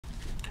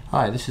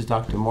Hi, this is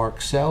Dr. Mark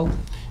Sehl,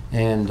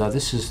 and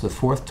this is the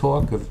fourth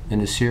talk in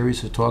a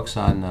series of talks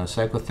on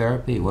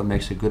psychotherapy, what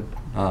makes a good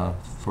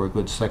for a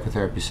good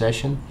psychotherapy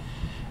session.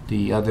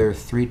 The other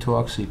three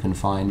talks you can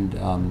find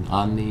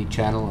on the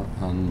channel,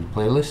 on the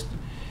playlist.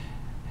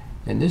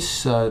 And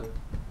this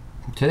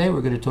today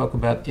we're going to talk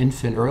about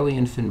early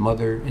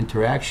infant-mother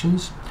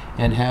interactions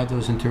and how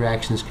those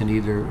interactions can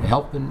either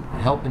help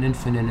an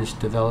infant in its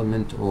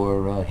development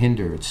or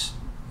hinder its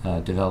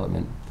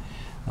development.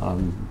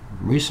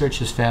 Research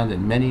has found that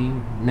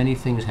many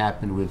things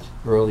happen with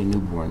early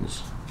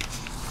newborns.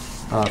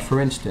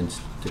 For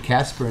instance, de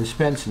Casper and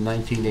Spence in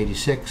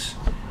 1986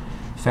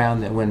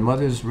 found that when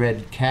mothers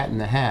read Cat in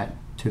the Hat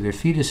to their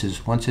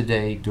fetuses once a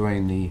day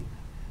during the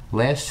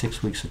last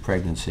 6 weeks of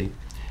pregnancy,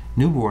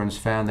 newborns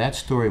found that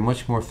story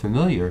much more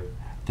familiar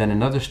than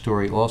another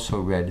story also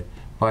read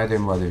by their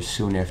mothers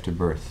soon after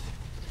birth.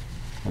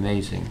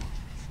 Amazing.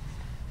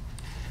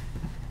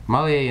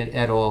 Mallier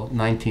et al.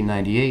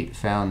 1998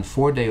 found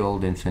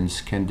 4-day-old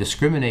infants can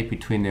discriminate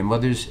between their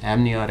mother's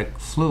amniotic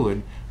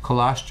fluid,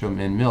 colostrum,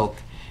 and milk,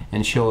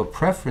 and show a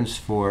preference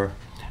for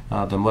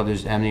the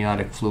mother's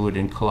amniotic fluid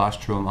and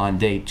colostrum on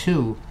day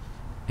 2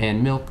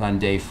 and milk on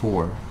day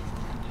 4.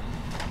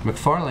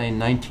 McFarlane,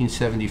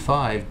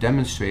 1975,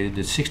 demonstrated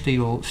that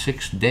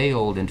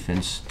 6-day-old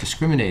infants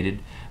discriminated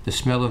the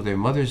smell of their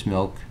mother's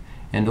milk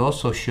and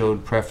also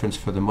showed preference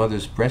for the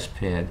mother's breast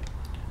pad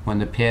when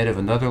the pad of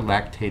another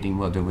lactating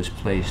mother was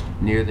placed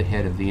near the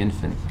head of the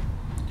infant.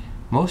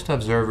 Most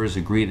observers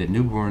agree that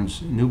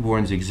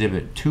newborns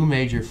exhibit two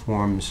major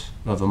forms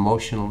of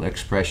emotional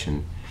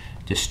expression,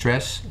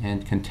 distress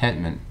and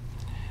contentment.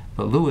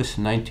 But Lewis,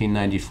 in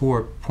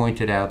 1994,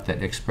 pointed out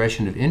that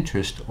expression of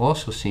interest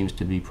also seems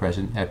to be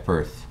present at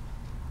birth.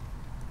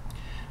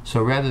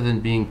 So rather than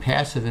being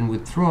passive and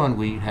withdrawn,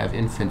 we have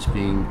infants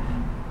being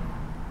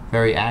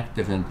very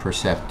active and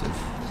perceptive.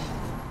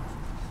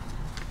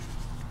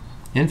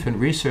 Infant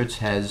research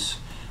has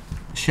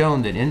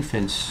shown that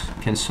infants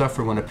can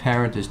suffer when a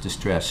parent is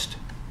distressed.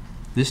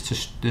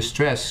 This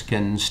distress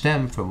can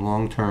stem from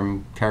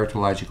long-term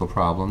characterological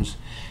problems,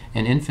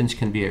 and infants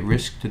can be at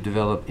risk to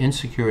develop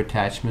insecure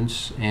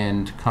attachments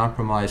and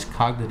compromise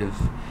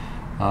cognitive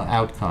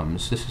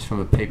outcomes. This is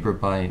from a paper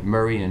by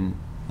Murray and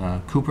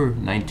Cooper,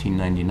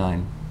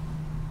 1999.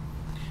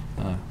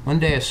 One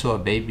day I saw a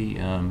baby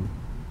and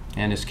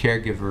his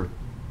caregiver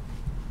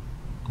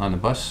on the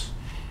bus,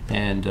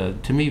 and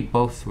to me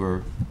both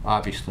were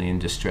obviously in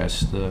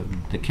distress. The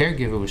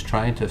caregiver was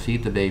trying to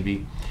feed the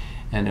baby,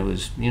 and it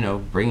was,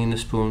 bringing the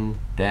spoon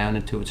down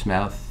into its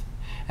mouth.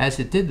 As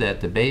it did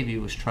that, the baby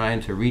was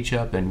trying to reach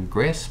up and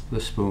grasp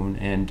the spoon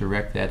and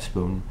direct that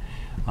spoon.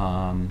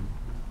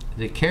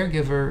 The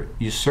caregiver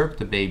usurped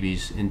the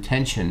baby's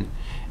intention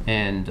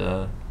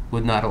and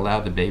would not allow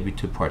the baby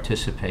to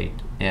participate.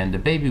 And the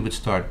baby would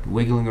start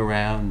wiggling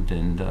around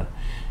and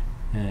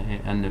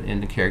in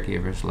the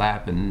caregiver's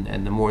lap, and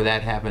the more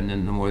that happened,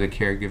 and the more the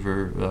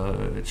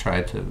caregiver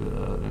tried to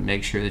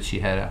make sure that she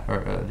had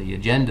the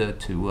agenda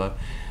to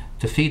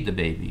feed the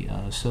baby.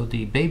 So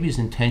the baby's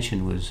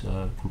intention was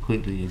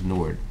completely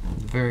ignored.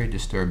 Very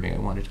disturbing. I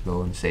wanted to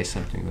go and say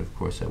something, but of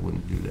course I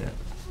wouldn't do that.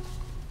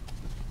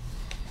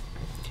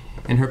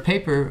 In her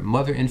paper,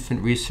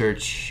 Mother-Infant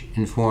Research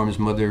Informs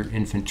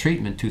Mother-Infant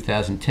Treatment,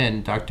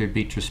 2010, Dr.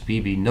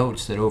 Beebe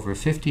notes that over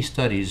 50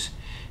 studies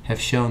have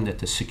shown that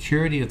the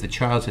security of the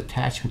child's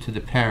attachment to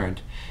the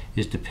parent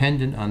is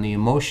dependent on the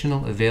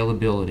emotional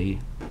availability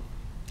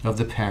of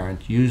the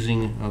parent,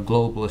 using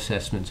global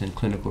assessments and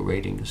clinical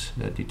ratings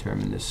that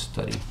determine this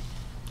study,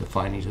 the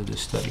findings of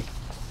this study.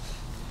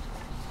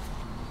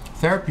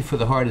 Therapy for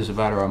the heart is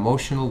about our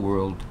emotional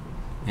world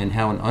and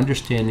how an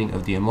understanding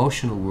of the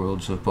emotional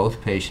worlds of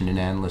both patient and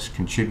analyst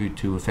contribute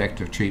to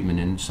effective treatment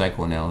in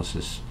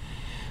psychoanalysis.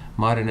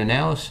 Modern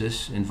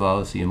analysis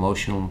involves the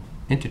emotional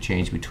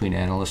interchange between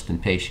analyst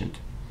and patient.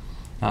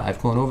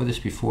 I've gone over this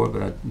before,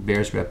 but it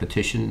bears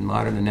repetition.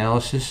 Modern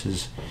analysis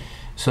is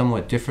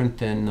somewhat different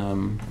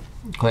than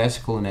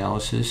classical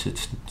analysis.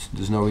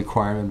 There's no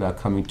requirement about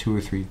coming 2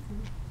 or 3,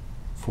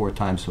 4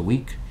 times a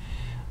week.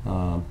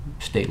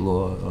 State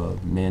law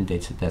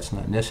mandates that that's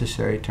not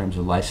necessary in terms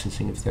of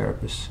licensing of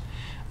therapists.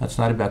 It's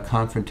not about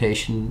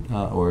confrontation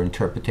or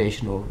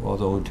interpretation,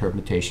 although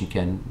interpretation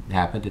can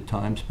happen at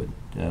times, but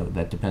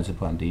that depends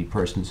upon the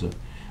person's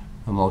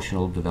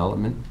emotional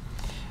development.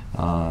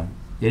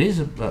 It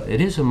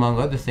is, among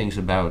other things,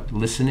 about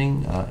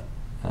listening,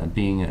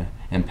 being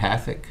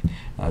empathic,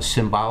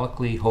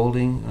 symbolically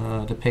holding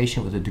the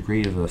patient with a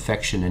degree of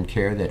affection and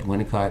care that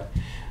Winnicott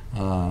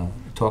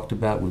talked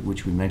about,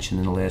 which we mentioned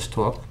in the last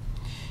talk,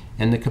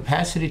 and the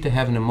capacity to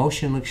have an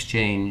emotional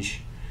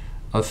exchange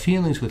of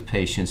feelings with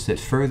patients that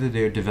further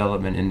their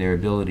development and their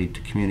ability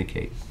to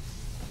communicate.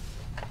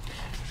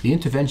 The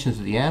interventions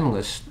of the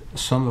analyst,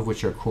 some of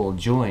which are called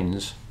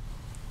joins,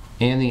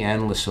 and the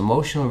analyst's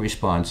emotional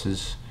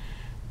responses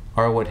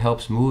are what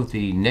helps move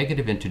the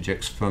negative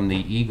interjects from the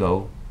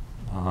ego.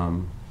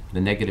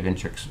 The negative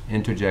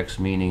interjects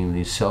meaning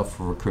the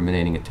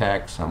self-recriminating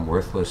attacks, I'm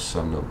worthless,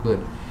 I'm no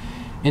good,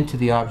 into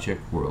the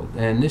object world.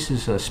 And this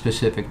is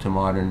specific to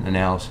modern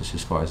analysis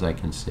as far as I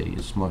can see.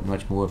 It's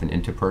much more of an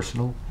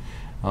interpersonal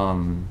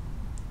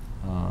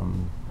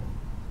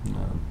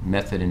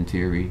method in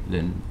theory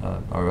than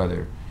our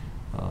other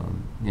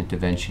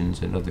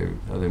interventions and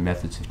other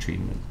methods of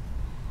treatment.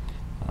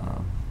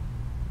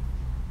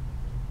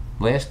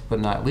 Last but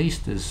not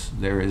least,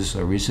 there is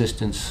a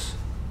resistance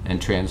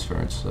and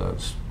transference.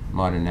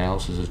 Modern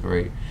analysis is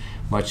very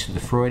much the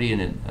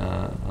Freudian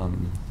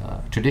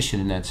tradition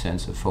in that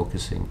sense of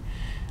focusing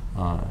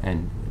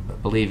and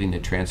believing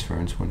that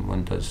transference, when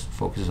one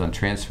focuses on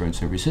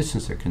transference and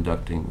resistance, they're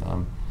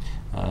conducting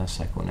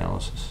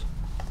psychoanalysis.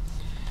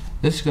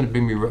 This is going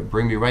to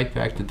bring me right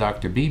back to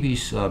Dr.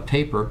 Beebe's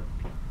paper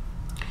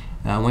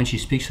when she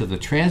speaks of the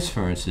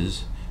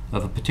transferences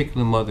of a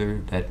particular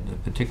mother that a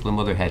particular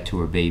mother had to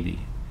her baby.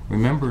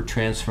 Remember,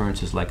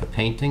 transference is like a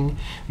painting.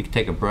 You could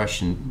take a brush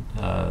and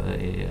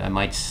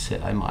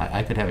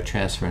I could have a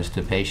transference to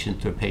a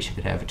patient, or a patient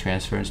could have a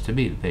transference to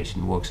me. The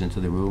patient walks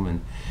into the room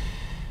and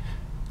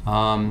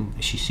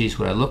she sees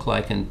what I look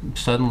like, and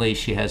suddenly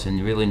she has a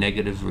really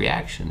negative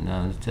reaction.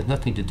 It has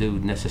nothing to do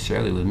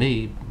necessarily with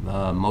me.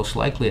 Most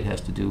likely it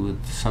has to do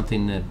with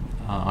something that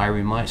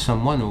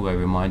someone who I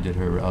reminded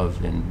her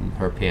of in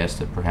her past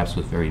that perhaps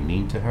was very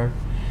mean to her.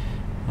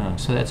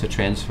 So that's a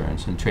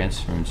transference, and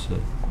transference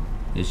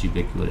is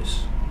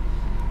ubiquitous.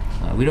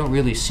 We don't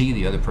really see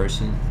the other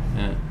person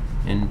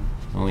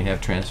when we have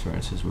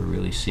transferences. We're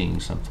really seeing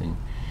something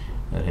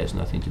that has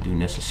nothing to do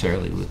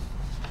necessarily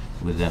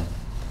with them.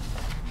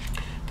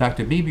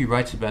 Dr. Beebe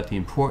writes about the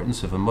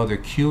importance of a mother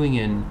cueing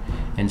in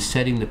and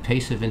setting the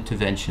pace of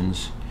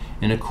interventions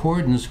in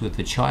accordance with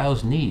the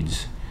child's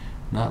needs,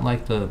 not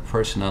like the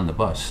person on the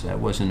bus. That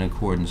was in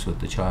accordance with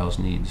the child's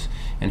needs,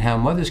 and how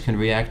mothers can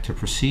react to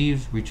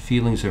perceived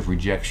feelings of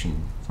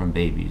rejection from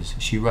babies.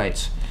 She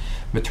writes,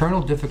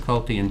 maternal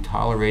difficulty in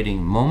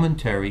tolerating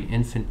momentary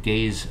infant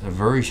gaze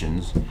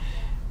aversions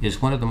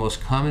is one of the most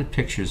common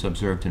pictures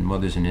observed in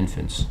mothers and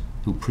infants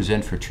who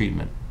present for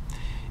treatment.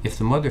 If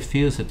the mother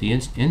feels that the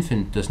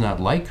infant does not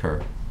like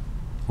her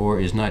or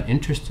is not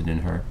interested in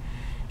her,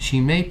 she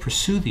may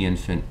pursue the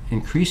infant,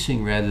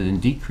 increasing rather than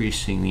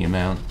decreasing the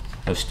amount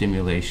of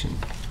stimulation.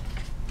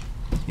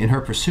 In her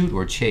pursuit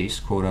or chase,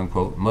 quote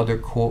unquote, mother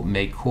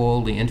may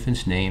call the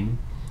infant's name,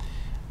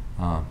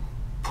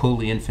 pull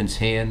the infant's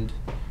hand,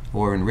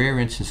 or in rare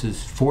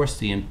instances force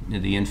the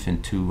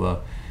infant to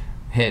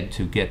head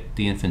to get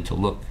the infant to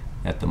look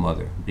at the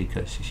mother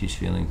because she's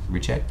feeling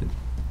rejected.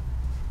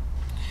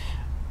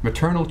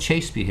 Maternal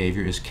chase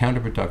behavior is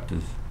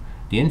counterproductive.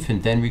 The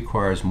infant then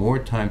requires more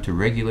time to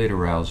regulate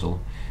arousal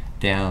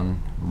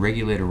down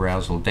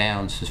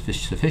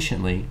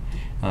sufficiently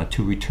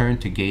to return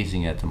to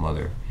gazing at the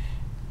mother.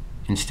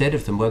 Instead,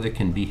 if the mother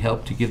can be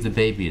helped to give the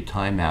baby a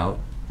time out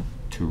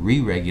to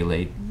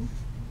re-regulate,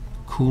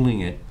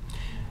 cooling it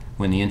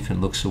when the infant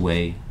looks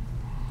away,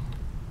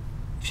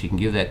 if she can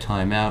give that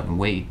time out and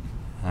wait,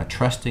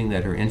 trusting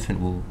that her infant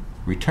will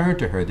return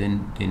to her,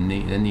 then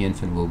the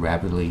infant will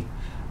rapidly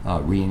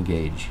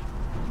re-engage.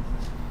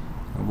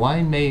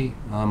 Why may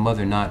a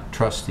mother not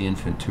trust the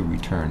infant to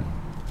return?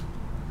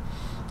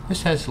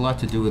 This has a lot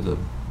to do with the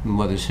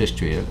mother's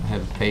history. I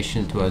have a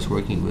patient who I was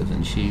working with,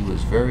 and she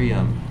was very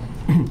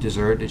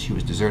deserted. She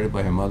was deserted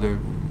by her mother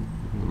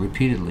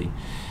repeatedly,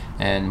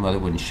 and mother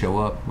wouldn't show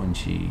up when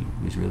she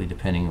was really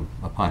depending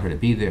upon her to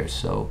be there.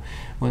 So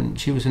when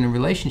she was in a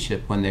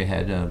relationship, when they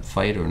had a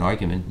fight or an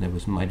argument,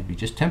 might be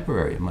just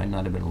temporary. It might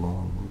not have been it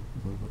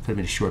could have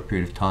been a short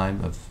period of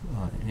time of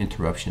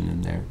interruption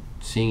in their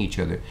seeing each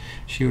other.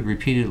 She would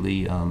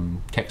repeatedly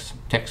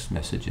text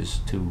messages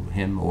to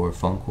him, or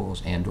phone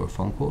calls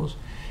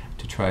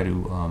to try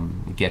to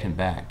get him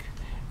back.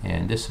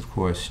 And this, of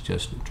course,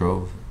 just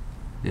drove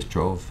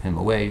him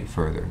away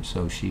further.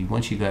 So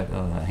once she got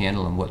a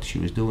handle on what she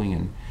was doing,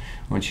 and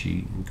once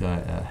she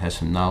has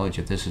some knowledge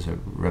that this is a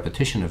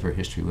repetition of her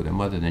history with her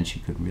mother, then she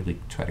could really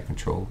try to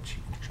control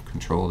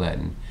that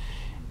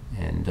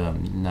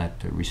and not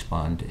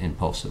respond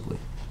impulsively.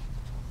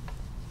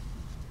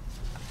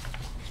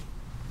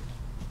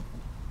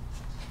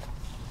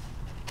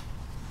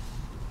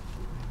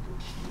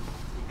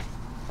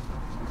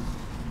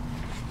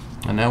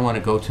 And I want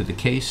to go to the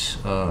case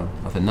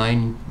of a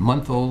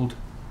 9-month-old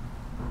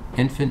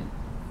infant,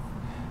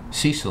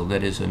 Sehl,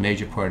 that is a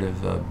major part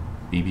of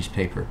Beebe's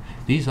paper.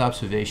 These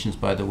observations,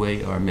 by the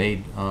way, are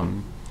made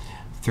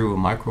through a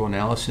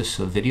microanalysis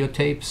of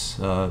videotapes,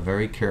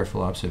 very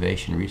careful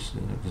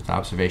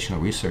observational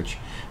research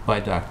by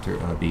Dr.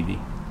 Beebe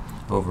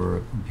over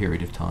a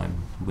period of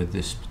time with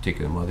this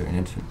particular mother and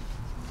infant.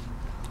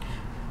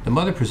 The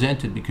mother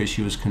presented because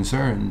she was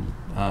concerned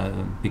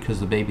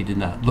because the baby did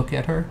not look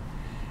at her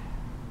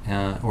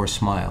or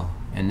smile,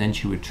 and then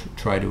she would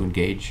try to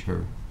engage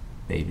her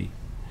baby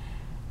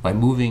by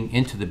moving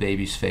into the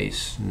baby's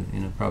face,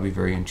 probably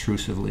very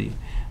intrusively,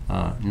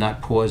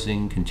 not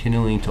pausing,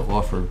 continuing to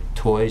offer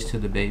toys to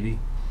the baby.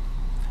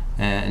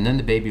 And then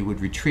the baby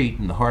would retreat,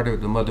 and the harder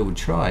the mother would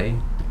try,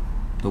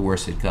 the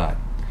worse it got.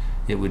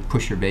 It would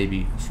push her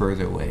baby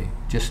further away,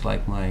 just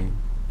like my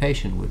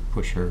patient would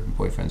push her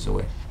boyfriends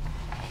away.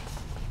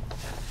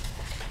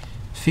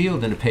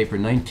 Field, in a paper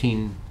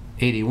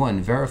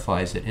 1981,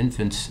 verifies that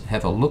infants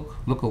have a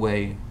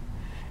look-away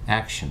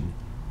action.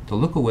 The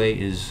look-away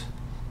is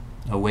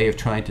a way of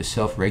trying to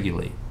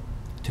self-regulate,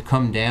 to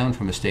come down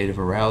from a state of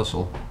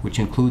arousal, which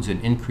includes an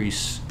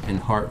increase in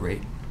heart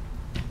rate.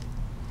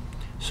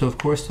 So, of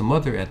course, the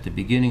mother at the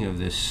beginning of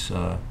this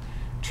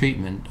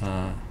treatment,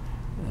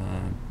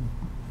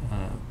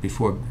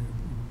 before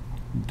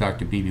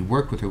Dr. Beebe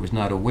worked with her, was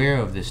not aware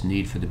of this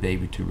need for the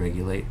baby to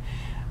regulate,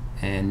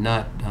 and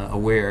not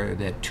aware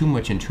that too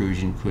much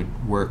intrusion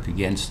could work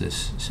against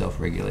this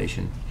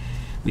self-regulation.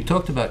 We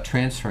talked about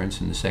transference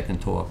in the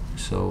second talk.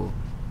 So,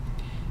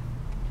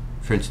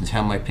 for instance,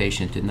 how my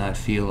patient did not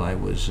feel I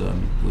would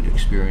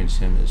experience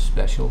him as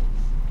special.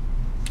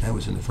 That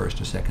was in the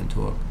first or second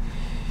talk.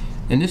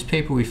 In this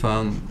paper, we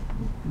find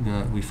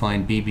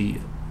Beebe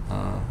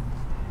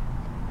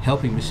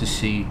helping Mrs.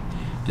 C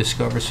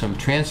discover some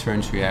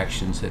transference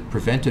reactions that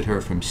prevented her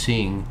from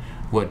seeing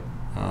what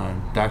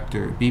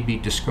Dr. Beebe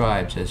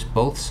describes as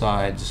both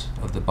sides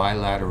of the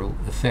bilateral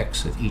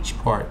effects of each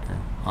partner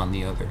on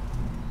the other.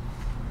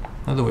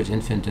 In other words,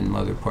 infant and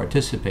mother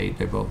participate.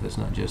 They're both. It's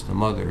not just the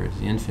mother.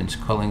 The infant's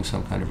culling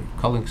some kind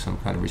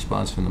of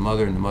response from the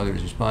mother, and the mother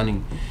is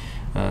responding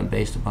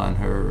based upon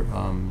her,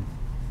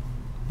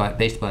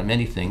 based upon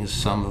many things,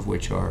 some of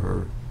which are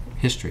her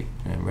history,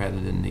 rather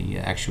than the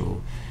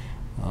actual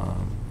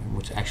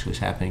what's actually is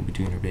happening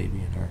between her baby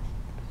and her.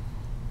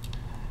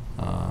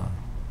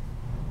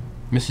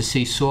 Mrs.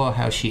 C saw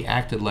how she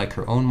acted like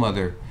her own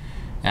mother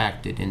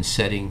acted in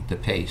setting the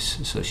pace.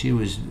 So she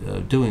was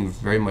doing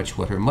very much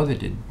what her mother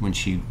did when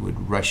she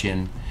would rush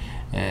in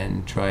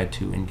and try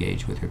to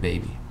engage with her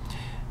baby.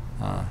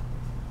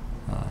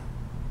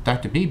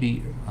 Dr.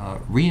 Beebe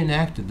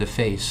reenacted the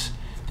face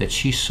that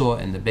she saw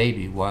in the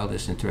baby while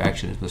this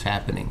interaction was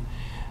happening.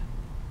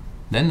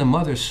 Then the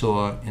mother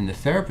saw in the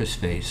therapist's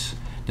face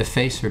the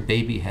face her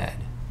baby had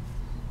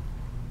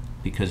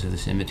because of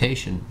this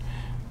imitation,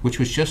 which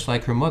was just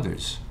like her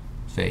mother's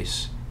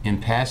face: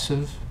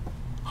 impassive,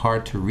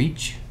 hard to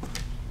reach,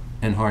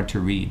 and hard to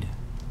read.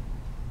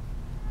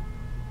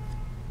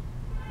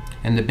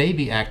 And the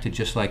baby acted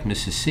just like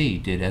Mrs. C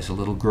did as a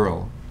little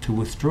girl, to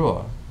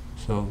withdraw.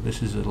 So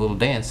this is a little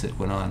dance that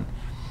went on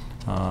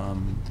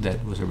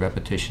that was a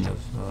repetition of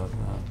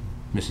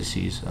Mrs.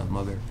 C's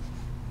mother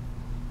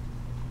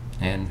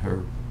and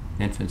her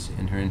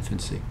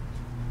infancy.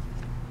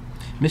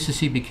 Mrs.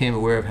 C became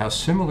aware of how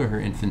similar her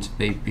infant's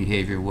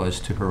behavior was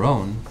to her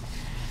own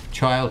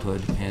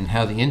childhood, and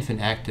how the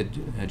infant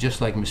acted just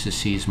like Mrs.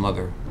 C's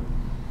mother.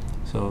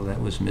 So that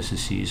was Mrs.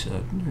 C's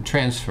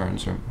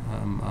transference, or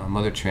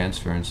mother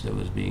transference, that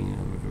was being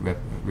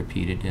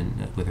repeated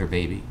with her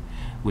baby,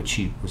 which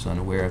she was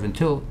unaware of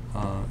until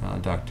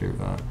Dr.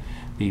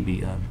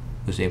 Beebe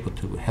was able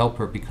to help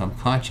her become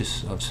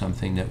conscious of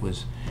something that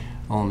was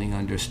only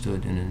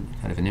understood in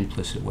a kind of an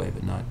implicit way,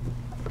 but not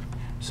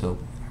so.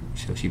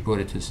 So she brought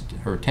it to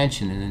her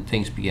attention, and then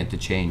things began to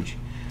change.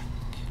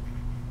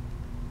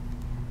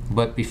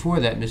 But before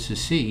that, Mrs.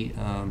 C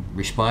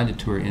responded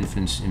to her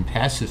infant's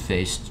impassive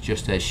face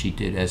just as she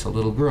did as a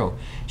little girl.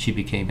 She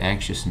became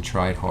anxious and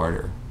tried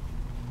harder.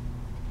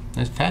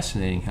 It's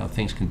fascinating how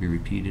things can be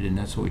repeated, and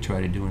that's what we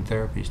try to do in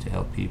therapy, is to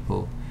help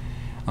people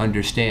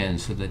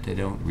understand so that they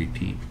don't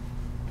repeat.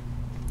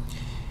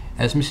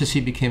 As Mrs. C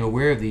became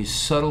aware of these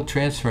subtle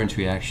transference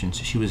reactions,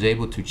 she was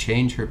able to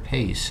change her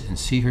pace and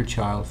see her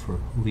child for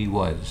who he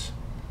was.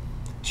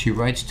 She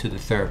writes to the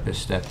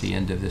therapist at the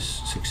end of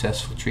this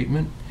successful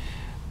treatment,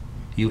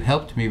 "You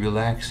helped me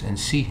relax and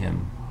see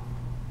him.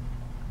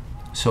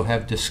 So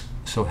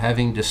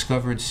having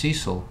discovered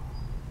Sehl,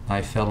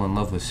 I fell in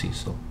love with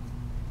Sehl."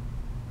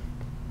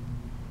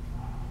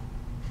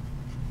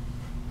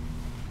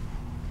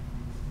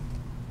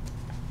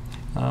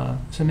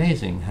 It's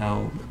amazing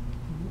how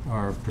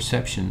our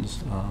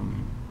perceptions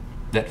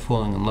that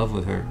falling in love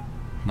with her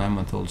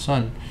 9-month-old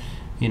son,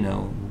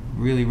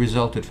 really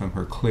resulted from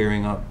her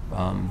clearing up,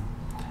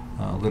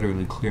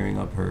 literally clearing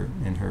up her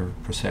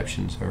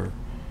perceptions, her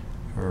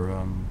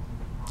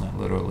not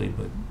literally,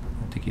 but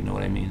I think you know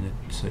what I mean,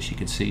 so she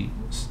could see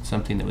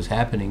something that was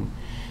happening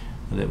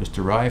that was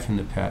derived from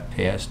the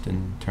past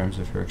in terms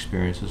of her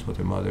experiences with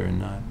her mother,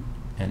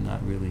 and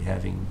not really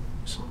having,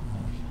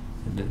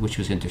 which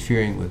was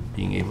interfering with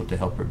being able to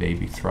help her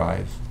baby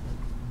thrive.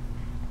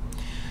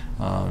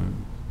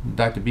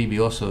 Dr. Beebe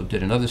also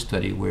did another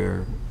study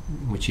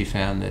which he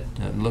found that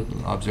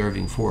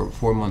observing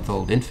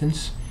 4-month-old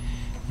infants,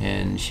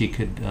 and she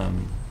could,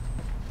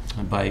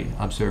 by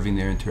observing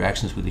their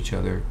interactions with each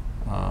other,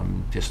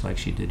 just like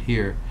she did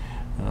here,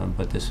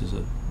 but this is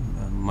a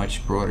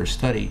much broader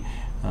study,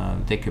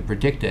 they could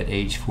predict at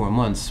age 4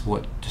 months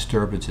what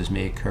disturbances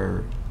may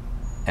occur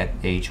at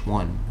age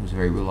 1. It was a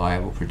very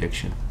reliable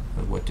prediction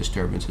of what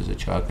disturbances a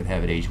child could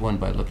have at age 1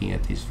 by looking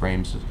at these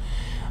frames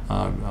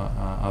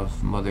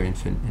of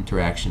mother-infant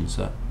interactions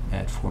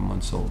at 4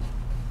 months old.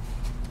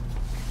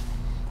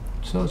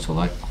 So it's a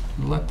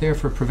lot there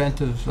for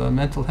preventive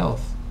mental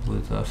health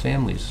with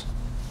families.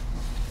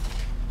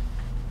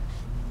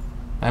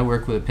 I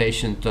work with a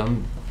patient,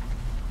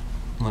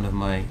 one of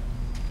my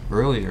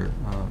earlier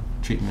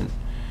treatment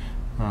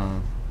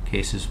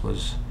cases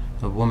was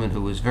a woman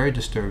who was very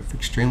disturbed,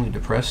 extremely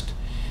depressed,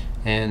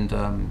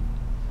 and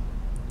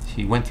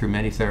she went through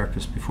many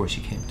therapists before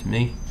she came to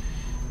me.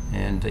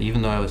 And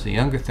even though I was a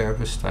younger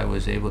therapist, I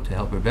was able to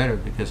help her better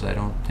because I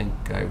think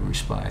I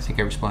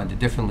responded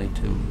differently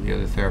to the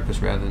other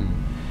therapists. Rather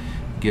than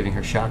giving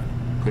her shock,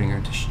 putting her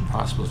into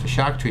hospitals for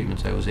shock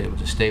treatments, I was able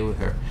to stay with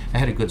her. I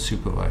had a good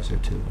supervisor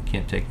too. I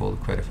can't take all the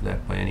credit for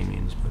that by any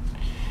means, but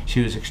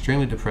she was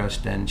extremely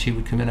depressed, and she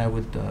would come in. I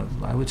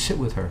would sit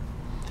with her,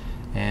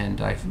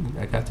 and I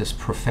got this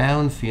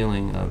profound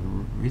feeling, a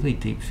really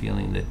deep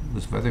feeling that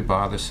was very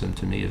bothersome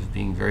to me, of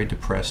being very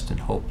depressed and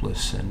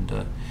hopeless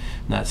and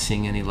not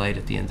seeing any light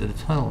at the end of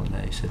the tunnel. And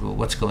I said, well,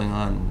 what's going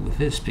on with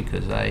this?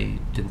 Because I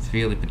didn't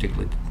feel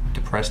particularly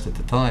depressed at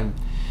the time.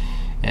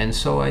 And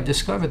so I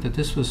discovered that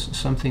this was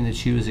something that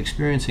she was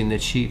experiencing,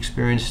 that she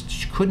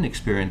couldn't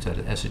experience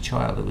as a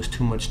child. It was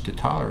too much to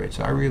tolerate.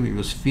 So I really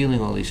was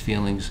feeling all these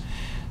feelings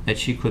that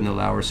she couldn't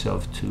allow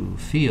herself to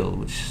feel,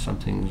 which is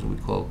something we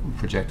call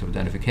projective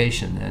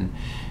identification. And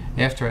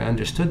after I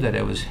understood that,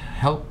 I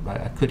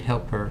could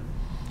help her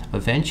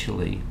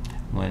eventually.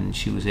 When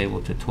she was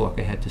able to talk,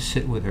 I had to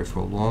sit with her for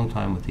a long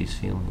time with these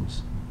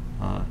feelings.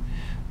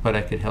 But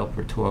I could help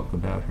her talk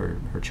about her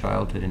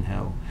childhood and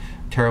how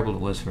terrible it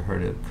was for her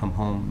to come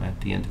home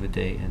at the end of the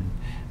day and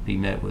be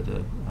met with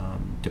a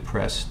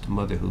depressed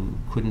mother who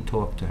couldn't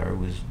talk to her,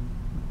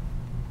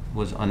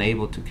 was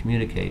unable to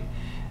communicate,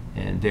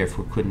 and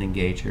therefore couldn't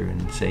engage her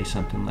and say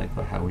something like,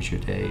 well, how was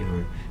your day,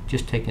 or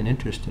just take an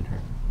interest in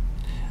her.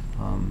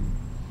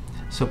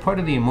 So part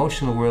of the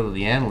emotional world of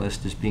the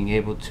analyst is being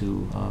able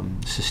to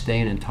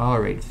sustain and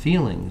tolerate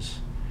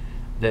feelings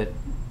that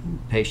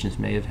patients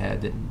may have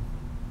had that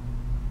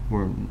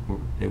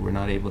they were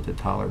not able to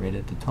tolerate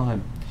at the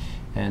time.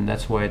 And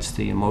that's why it's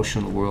the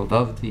emotional world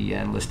of the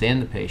analyst and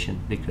the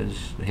patient,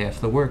 because half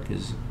the work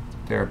is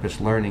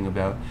therapists learning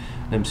about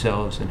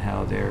themselves and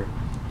how their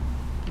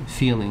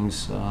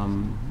feelings,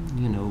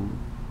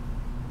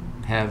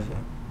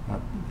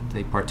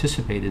 they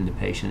participate in the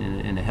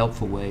patient in a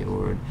helpful way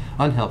or an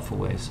unhelpful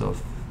way. So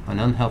if an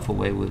unhelpful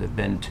way would have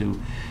been to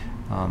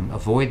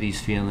avoid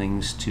these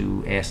feelings,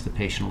 to ask the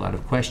patient a lot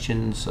of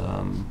questions,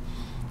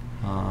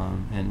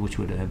 and which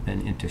would have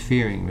been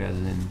interfering rather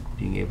than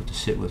being able to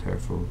sit with her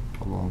for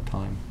a long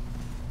time.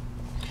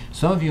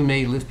 Some of you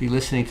may be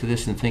listening to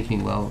this and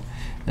thinking, well,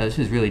 this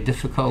is really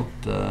difficult.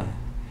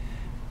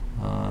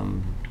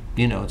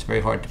 It's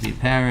very hard to be a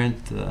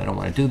parent. I don't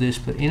want to do this.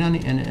 But in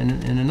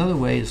another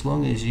way, as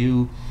long as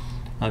you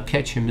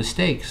catch your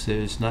mistakes,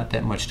 there's not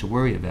that much to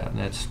worry about. And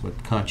that's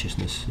what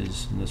consciousness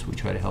is, and that's what we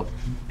try to help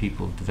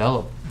people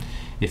develop.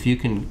 If you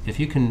can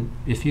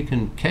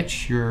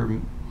catch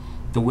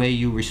the way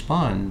you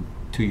respond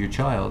to your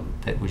child,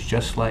 that was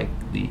just like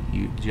the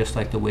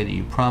way that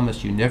you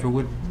promised you never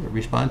would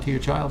respond to your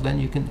child, then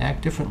you can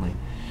act differently.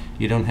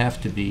 You don't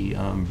have to be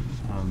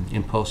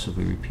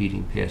impulsively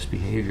repeating past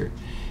behavior.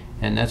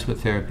 And that's what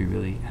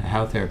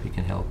how therapy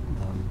can help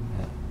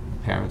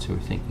parents who are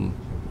thinking,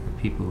 or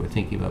people who are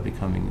thinking about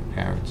becoming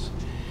parents.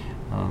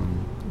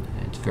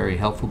 It's very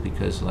helpful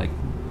because, like,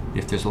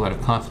 if there's a lot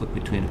of conflict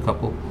between a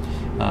couple,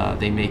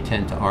 they may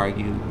tend to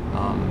argue.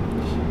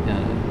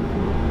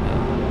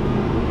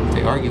 If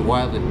they argue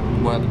while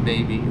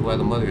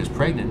the mother is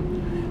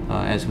pregnant,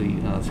 as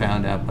we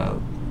found out about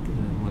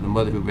when the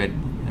mother who read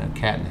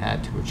Cat in the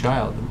Hat to her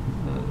child,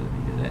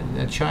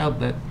 that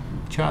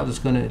child is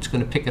going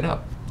to pick it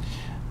up.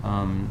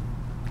 And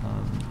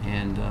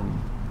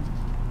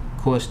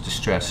cause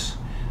distress.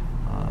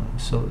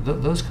 So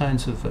those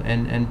kinds of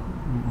and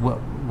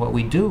what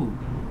we do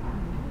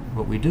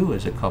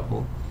as a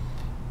couple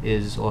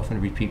is often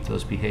repeat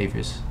those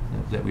behaviors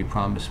that we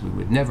promised we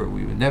would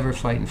never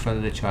fight in front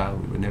of the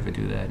child. We would never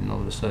do that, and all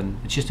of a sudden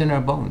it's just in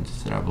our bones,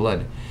 it's in our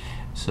blood.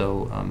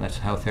 So that's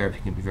how therapy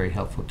can be very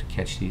helpful to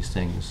catch these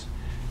things,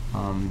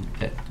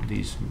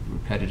 these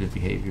repetitive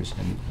behaviors,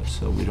 and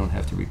so we don't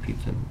have to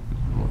repeat them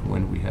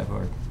when we have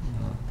our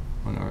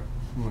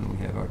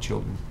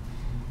children.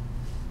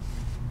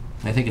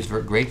 I think it's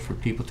very great for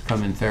people to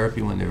come in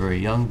therapy when they're very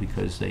young,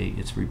 because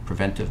it's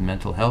preventive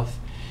mental health,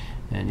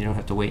 and you don't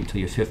have to wait until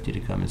you're 50 to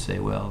come and say,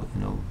 well,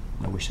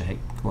 I wish I had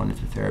gone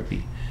into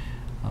therapy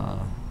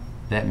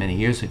that many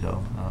years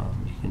ago.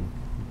 You can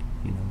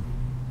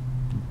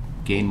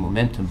gain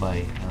momentum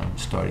by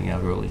starting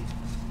out early.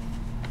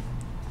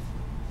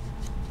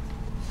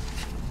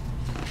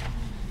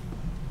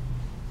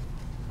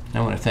 I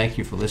want to thank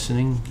you for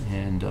listening,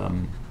 and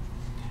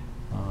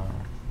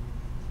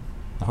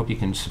I hope you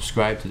can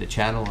subscribe to the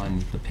channel.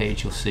 On the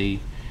page you'll see,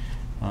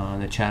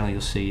 on the channel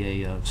you'll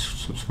see a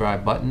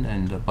subscribe button,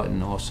 and a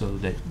button also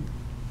that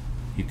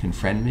you can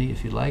friend me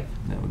if you like.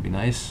 That would be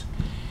nice.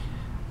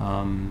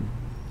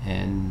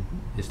 And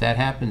if that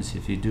happens,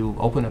 if you do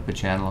open up a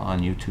channel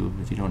on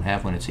YouTube, if you don't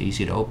have one, it's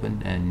easy to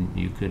open, and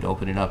you could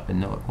open it up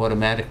and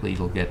automatically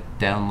you'll get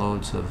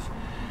downloads of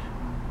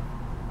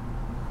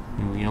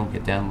you don't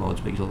get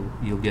downloads, but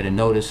you'll get a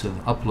notice of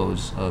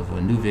uploads of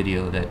a new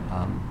video that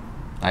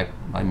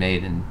I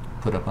made and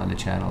put up on the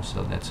channel,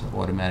 so that's an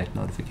automatic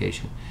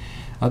notification.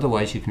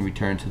 Otherwise, you can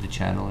return to the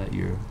channel at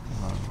your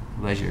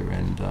leisure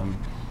and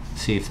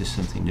see if there's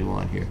something new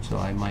on here. So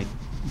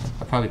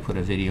I'll probably put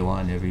a video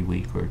on every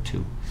week or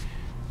two,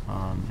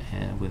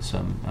 and with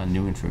some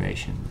new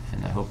information.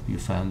 And I hope you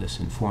found this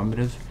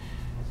informative.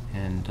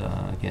 And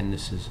again,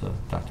 this is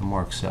Dr.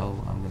 Mark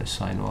Sehl. I'm going to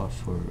sign off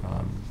for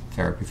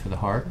Therapy for the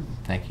Heart.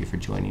 Thank you for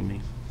joining me.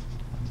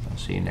 I'll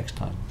see you next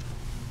time.